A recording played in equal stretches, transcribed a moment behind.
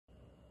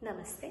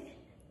Namaste.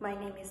 My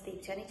name is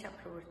Debjani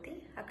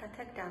Chakrobarty, a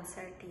Kathak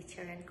dancer,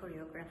 teacher and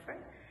choreographer.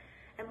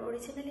 I'm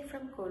originally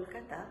from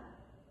Kolkata,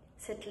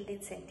 settled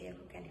in San Diego,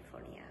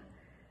 California.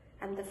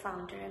 I'm the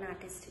founder and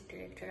artistic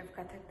director of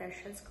Kathak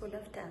Darshan School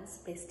of Dance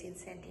based in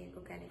San Diego,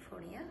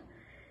 California.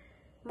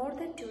 More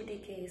than 2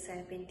 decades I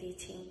have been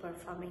teaching,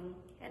 performing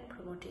and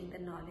promoting the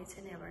knowledge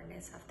and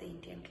awareness of the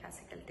Indian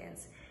classical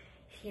dance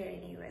here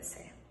in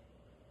USA.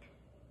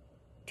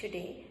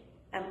 Today,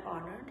 I'm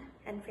honored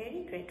and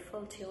very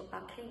grateful to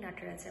AKHIL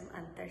NATRAJAM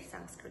AANTAR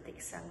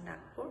SANSKRUTIK SANGH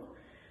NAGPUR,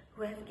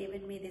 who have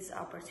given me this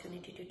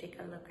opportunity to take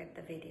a look at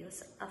the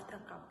videos of the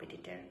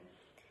competitor.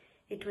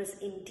 It was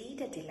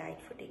indeed a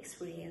delightful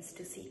experience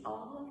to see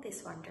all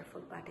these wonderful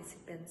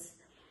participants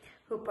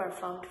who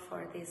performed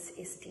for this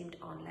esteemed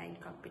online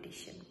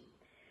competition.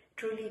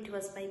 Truly, it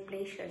was my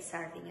pleasure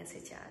serving as a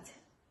judge.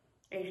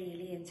 I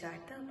really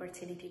enjoyed the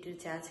opportunity to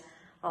judge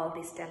all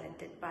these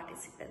talented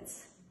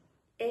participants.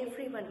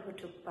 Everyone who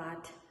took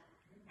part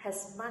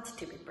has much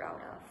to be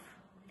proud of.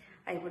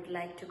 I would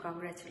like to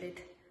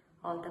congratulate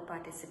all the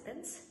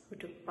participants who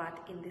took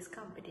part in this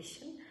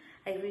competition.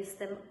 I wish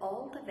them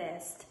all the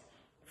best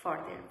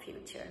for their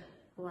future.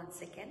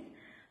 Once again,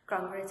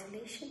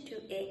 congratulations to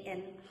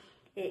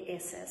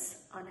AANASS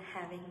on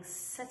having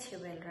such a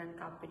well-run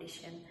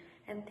competition,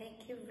 and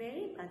thank you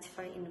very much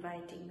for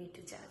inviting me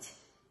to judge.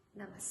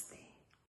 Namaste.